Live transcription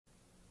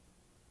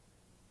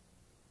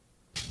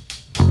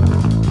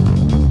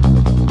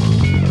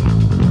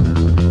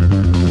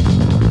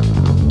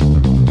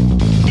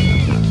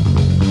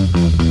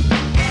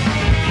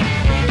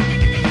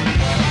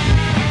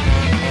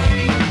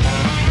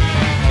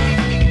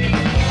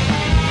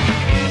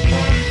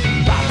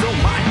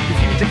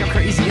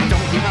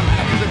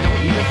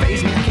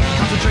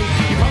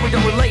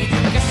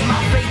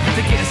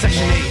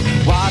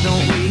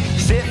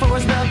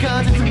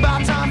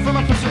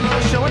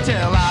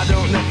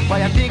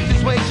why I think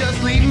this way,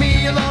 just leave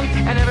me alone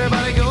and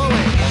everybody go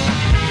away.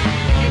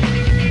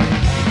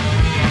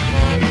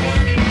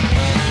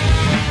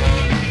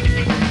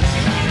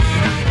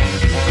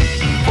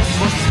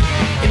 Voices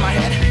in my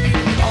head,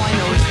 all I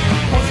know is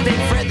once they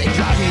fret, they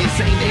drive me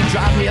insane, they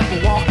drive me up a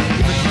wall.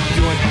 If I keep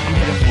doing, I'm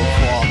headed for a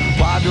fall.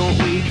 Why don't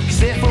we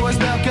sit for a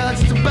spell,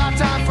 cause it's about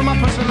time for my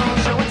personal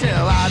show and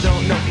tell. I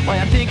don't know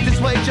why I think this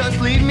way, just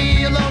leave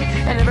me alone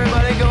and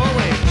everybody go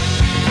away.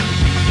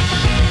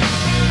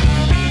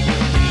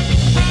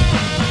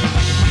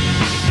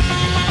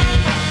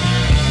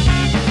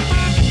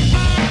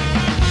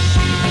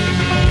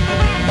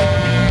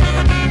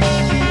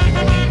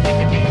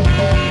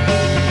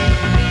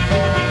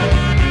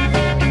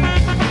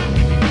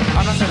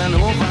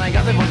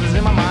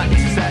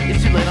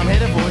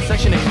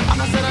 Section 8. I'm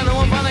not sad, I know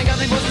I'm fine, I got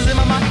the voices in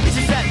my mind. It's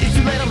just sad, it's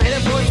too late, I'm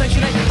headed for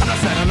Section 8. I'm not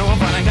sad, I know I'm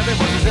fine, I got the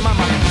voices in my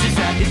mind. It's just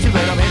sad, it's too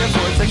late, I'm headed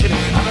for Section 8.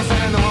 I'm not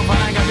sad, I know I'm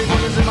fine, I got the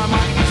voices in my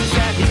mind. It's just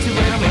sad, it's too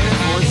late, I'm headed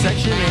for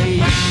Section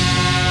 8.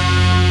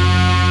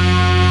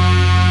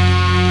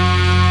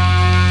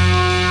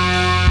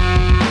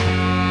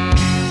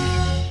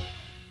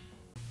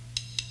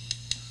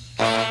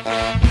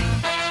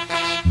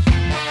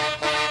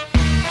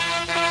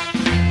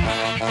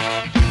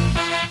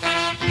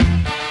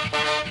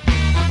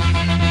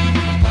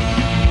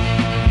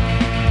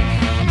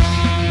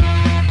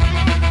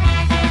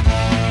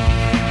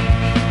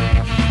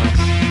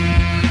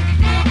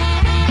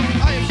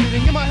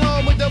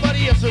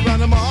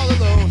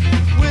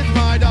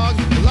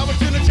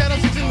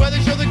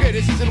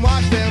 And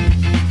watch them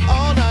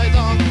all night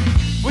long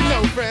with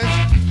no friends,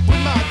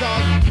 with my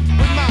dog,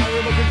 with my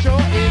remote control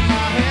in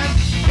my hand.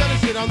 Gonna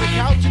sit on the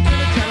couch and turn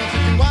the channel so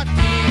and watch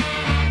TV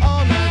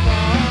all night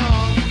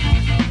long.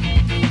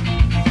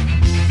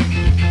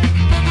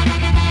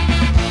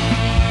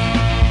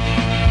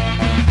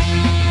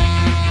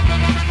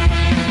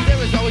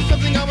 There is always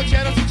something on my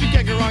channel that you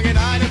can't go wrong, and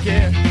I don't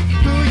care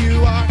who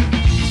you are.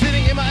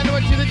 Sitting in my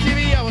underwear to the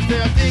TV, I will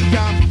stare. I think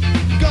I'm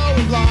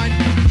going blind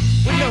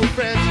with no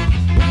friends.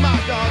 My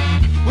dog,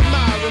 with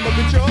my remote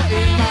control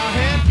in my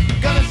hand.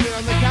 Gonna sit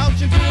on the couch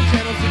and turn the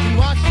channel so you can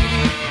watch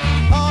TV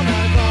all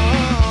night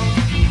long.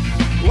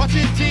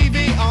 Watching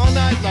TV all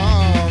night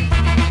long.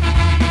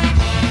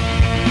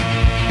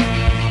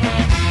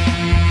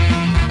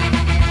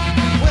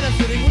 When I'm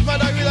sitting with my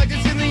dog, we like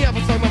to sing the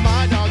episode, but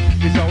my dog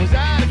is always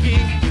out of key.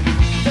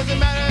 Doesn't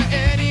matter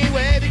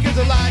anyway because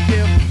I like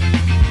him.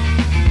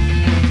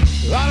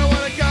 I don't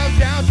wanna go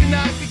down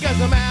tonight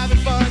because I'm having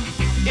fun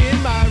in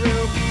my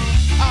room.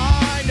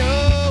 I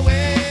know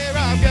where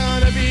I'm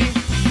gonna be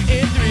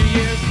in 3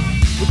 years.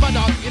 With my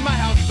dog in my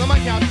house, on my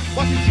couch,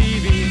 watching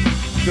TV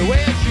the way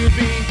it should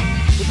be.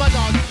 With my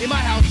dog in my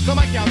house, on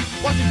my couch,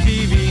 watching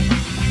TV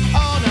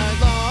all night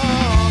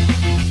long.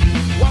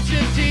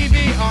 Watching TV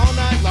all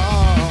night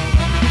long.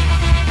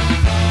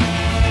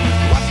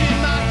 Watching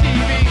my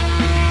TV.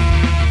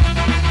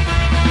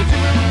 The two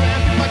room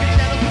ramping like a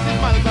channel, cause it's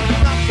my life,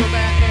 it's not so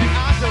bad, and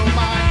I don't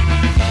mind.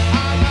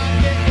 I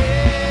like it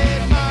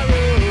in my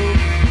room.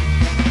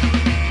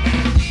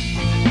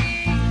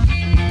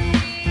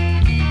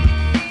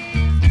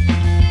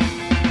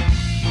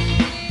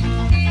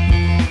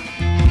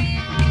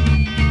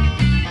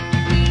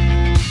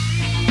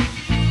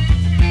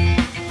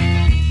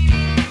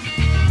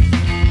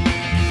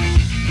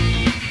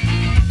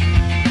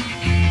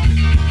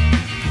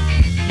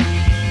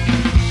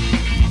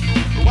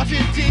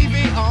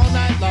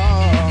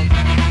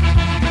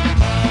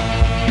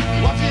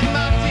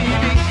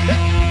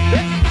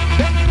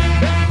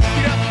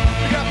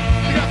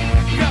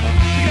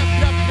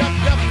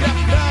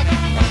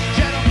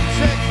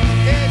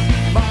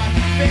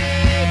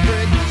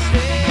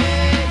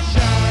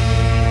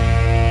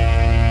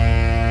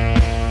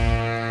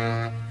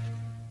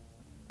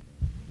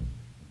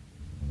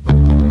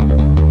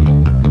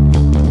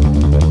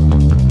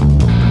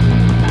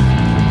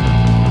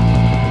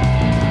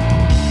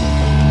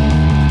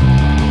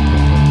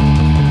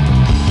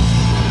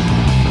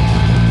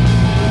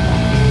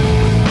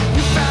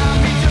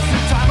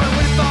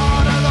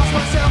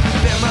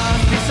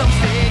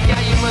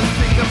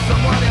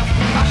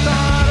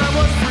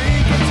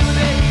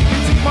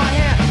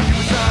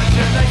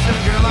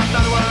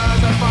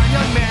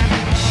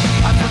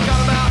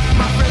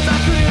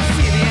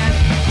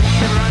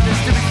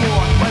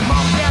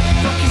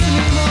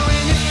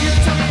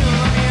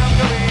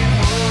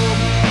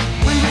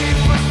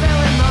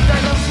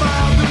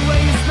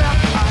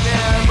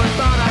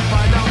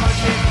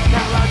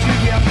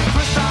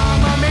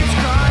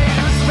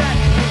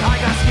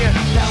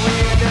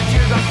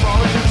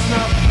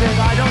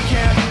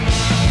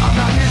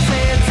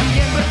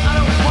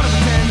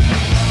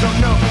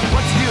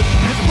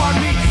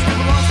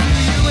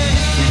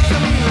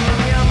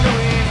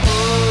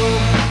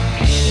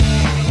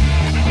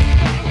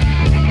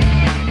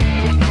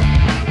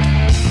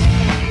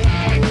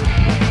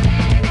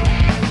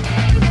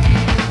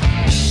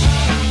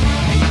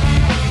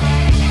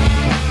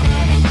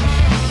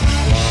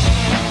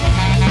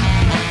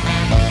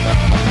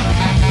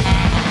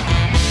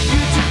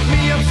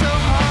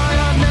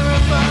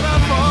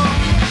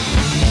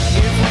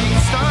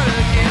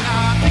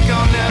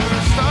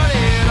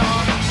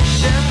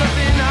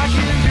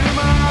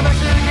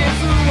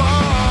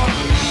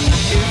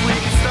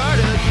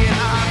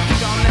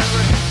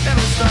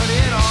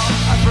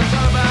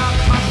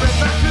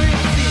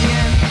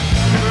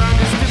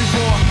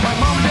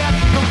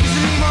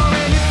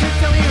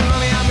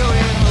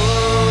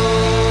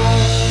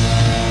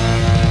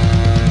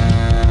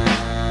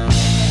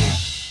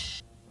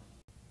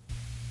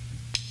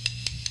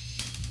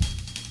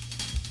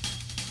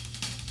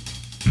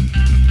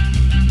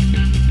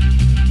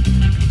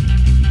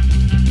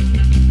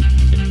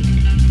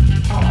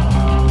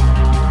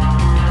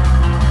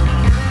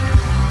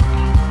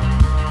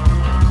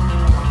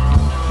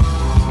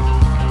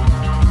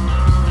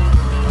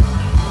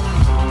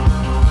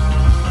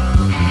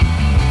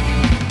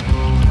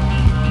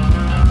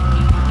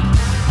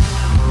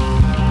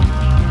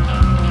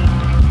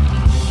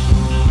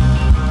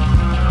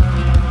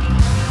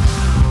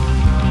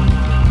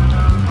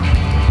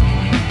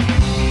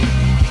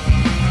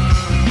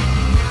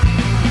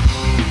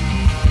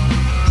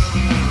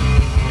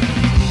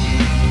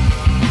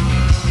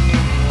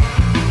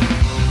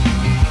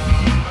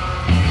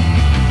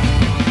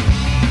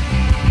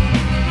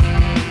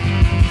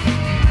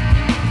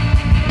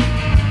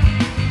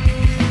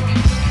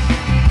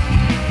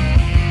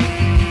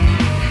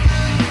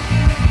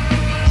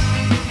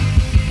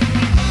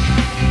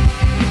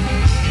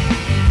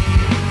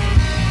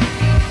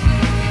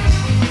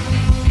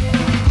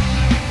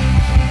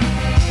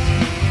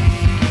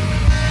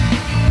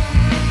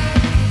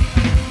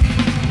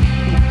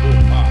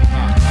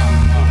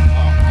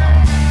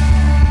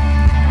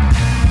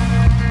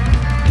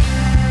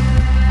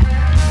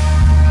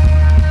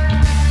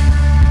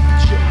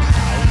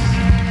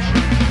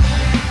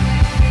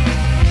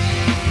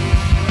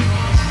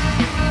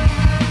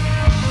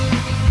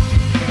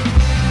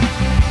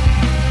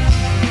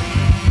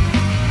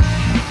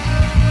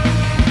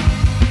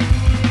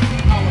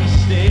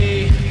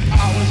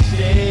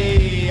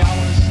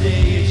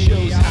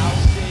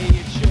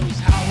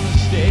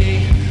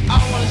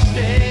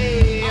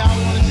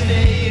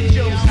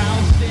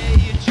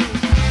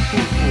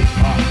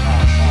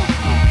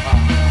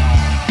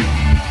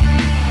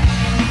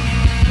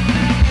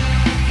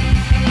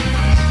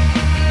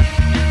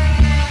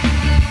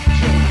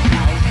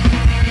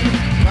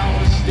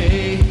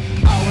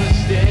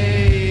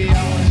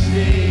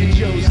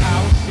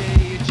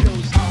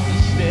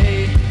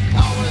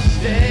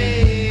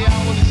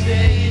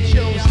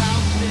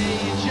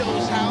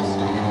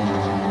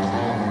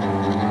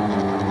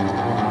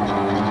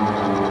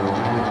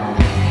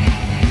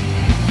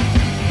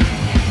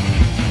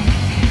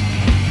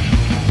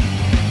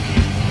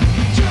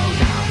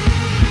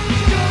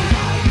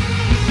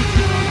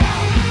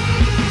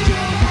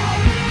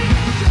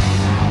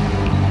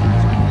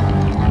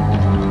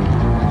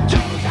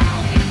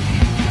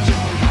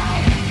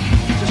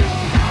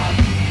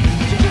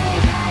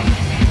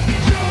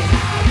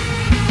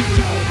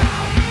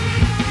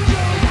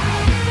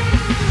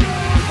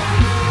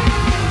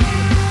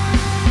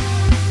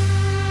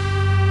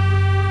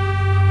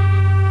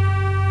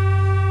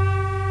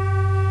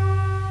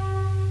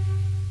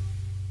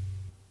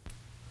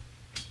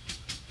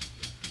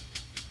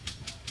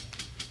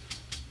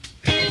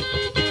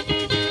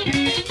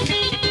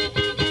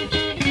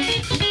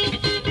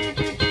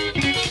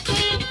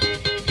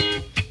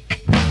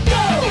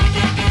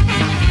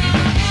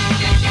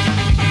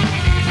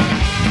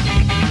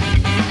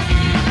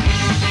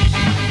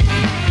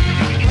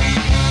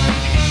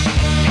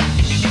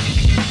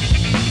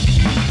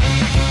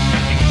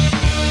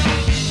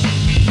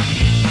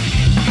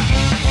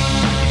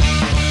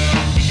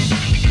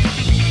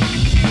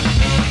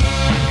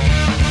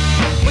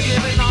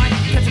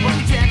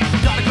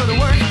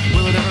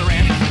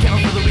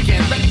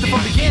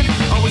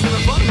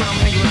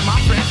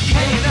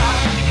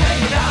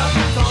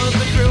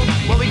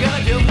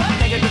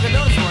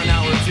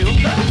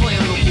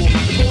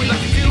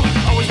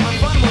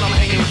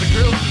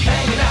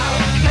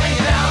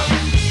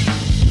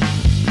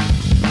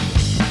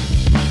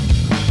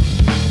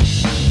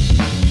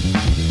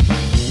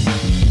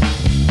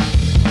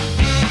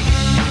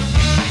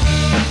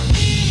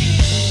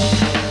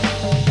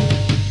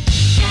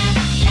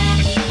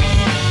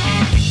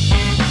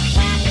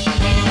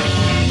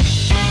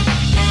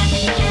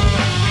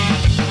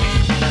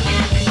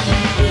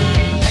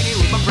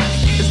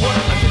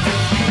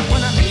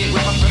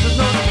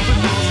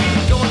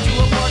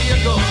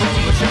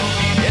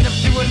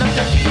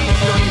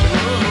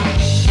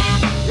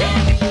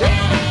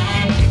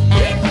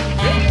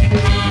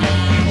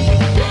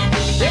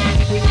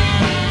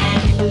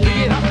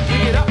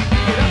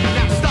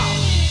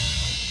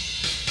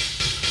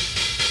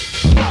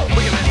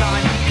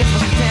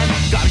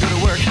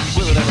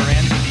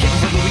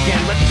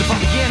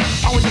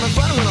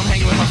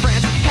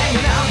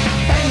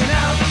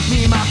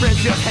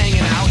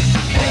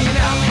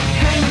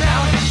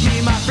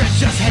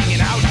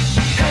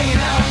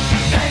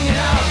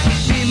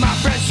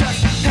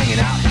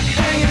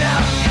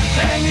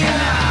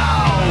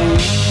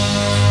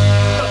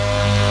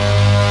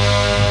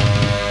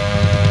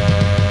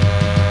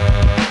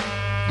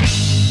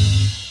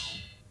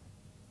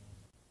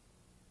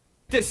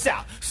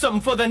 something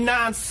for the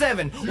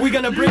 9-7. We're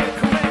gonna bring it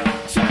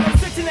correct. Channel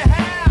 6 in the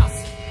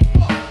house.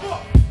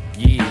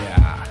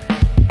 Yeah.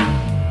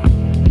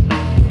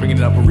 Bringing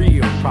it up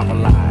real proper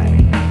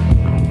line.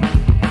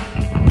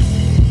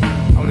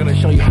 I'm gonna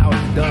show you how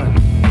it's done.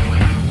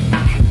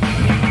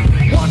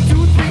 1, 2,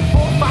 3,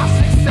 4, 5,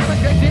 6,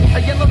 7, 8,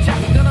 a yellow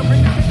jacket gonna bring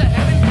me to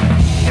heaven.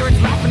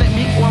 Eric's laughing at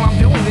me while I'm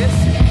doing this.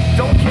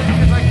 Don't care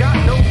cause I got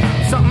no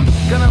something.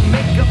 Gonna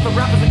make up the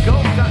rappers and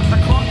go. Got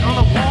the clock on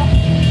the wall.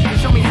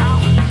 Show me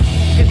how.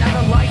 Get out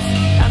the lights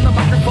and the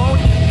microphone.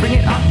 Bring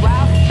it up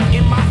loud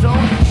in my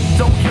zone.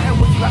 Don't care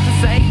what you have to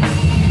say.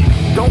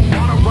 Don't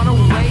wanna run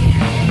away.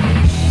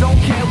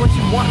 Don't care what you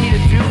want me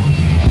to do.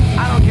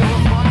 I don't give a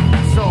fuck.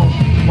 So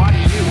why do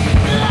you?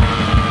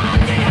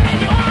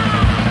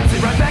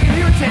 Sit right back and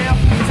hear a tale.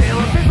 Tale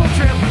of a fickle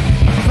trip.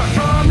 Start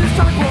from this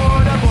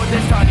tugboat aboard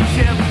this tiny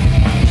ship.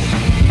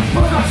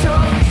 Polka show.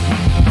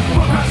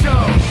 Polka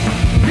show.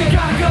 You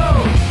gotta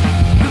go.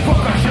 The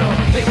polka show.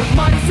 It was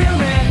mighty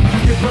sailman.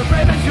 It was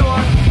brave and sure.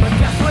 But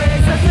guess what?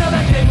 It's a sail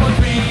that came for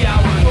 3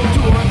 hours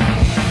tour.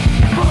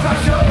 Polka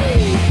show.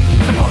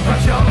 The polka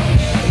show.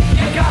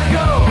 You gotta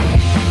go.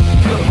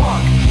 The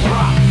punk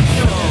rock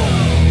show.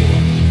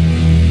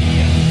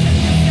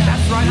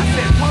 That's right. I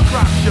said punk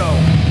rock show.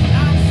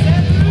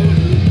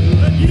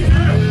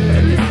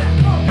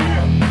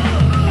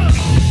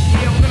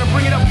 Yeah, we're gonna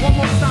bring it up one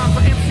more time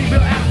for MC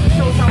Bill Adams to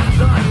show us how it's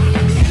done.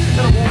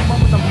 Gonna warm up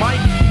with the mic.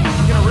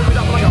 Gonna rip it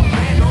up like a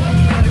vandal.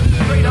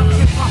 Straight up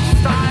hip hop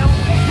style.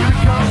 Here it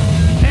comes.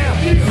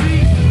 MC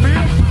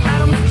Bill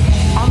Adams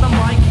on the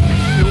mic.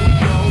 Here we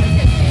go.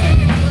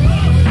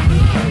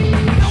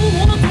 Now we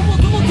wanna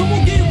double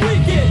get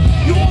wicked.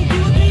 You won't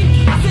get with me?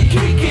 I said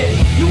kick it.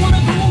 You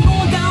wanna go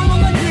down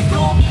on the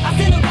nickel? I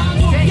said around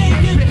your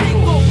game, get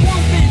pickle.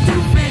 1 fish,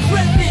 2 fish,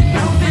 red fish,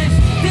 blue fish.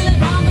 Till it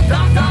round the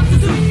top to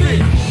 2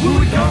 fish. When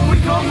we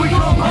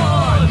go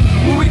hard.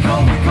 When we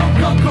come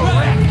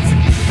correct.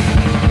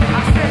 I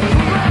said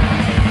correct.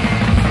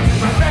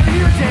 Right back in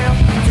your tail.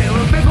 Tail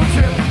of a fickle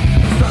trip.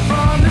 Start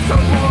from this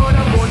tugboat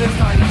aboard this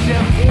tiny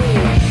ship.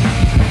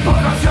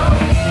 Polka show.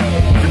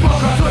 The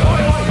polka show.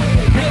 Oi, oi.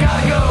 You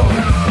gotta go.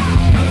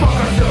 The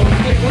polka show.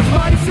 It was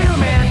mighty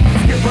sailman.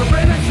 Skipper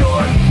brave and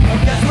shore.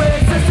 That's where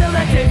it's a sail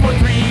that came for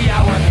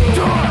 3-hour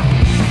tour.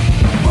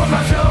 Polka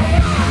show.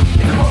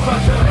 The polka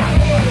show.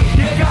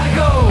 You gotta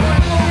go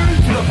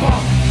to the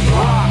punk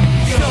rock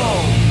show.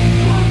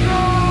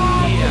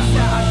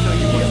 Yeah, I'll show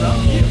you what's up.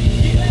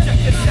 Yeah, check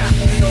this out.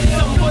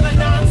 Something for the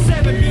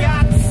 9-7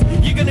 yachts.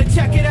 You're gonna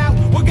check it out.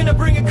 We're gonna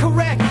bring it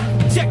correct.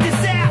 Check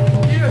this out.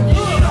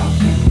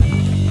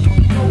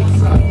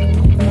 What's up?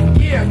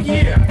 Yeah.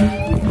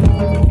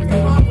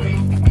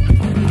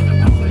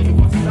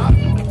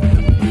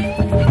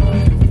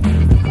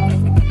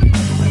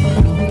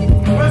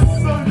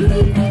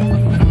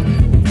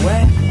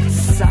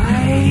 West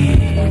side.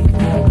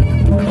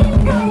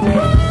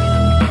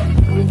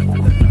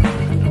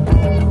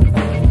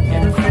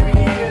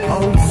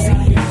 OC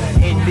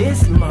in this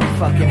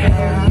motherfucking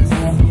house.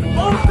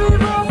 What's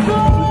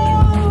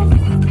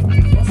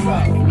up?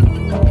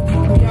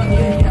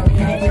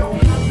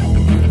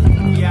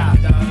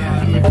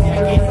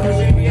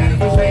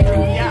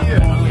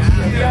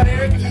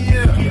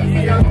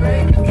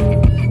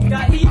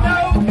 Got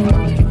Eno.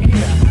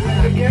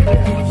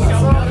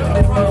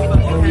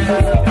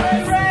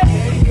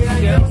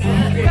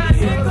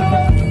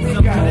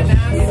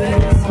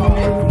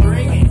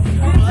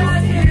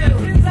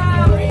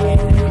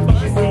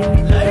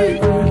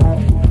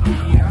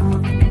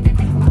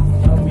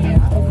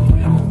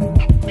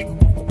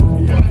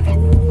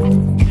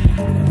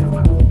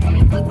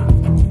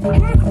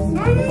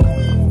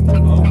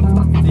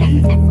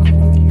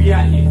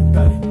 Yeah.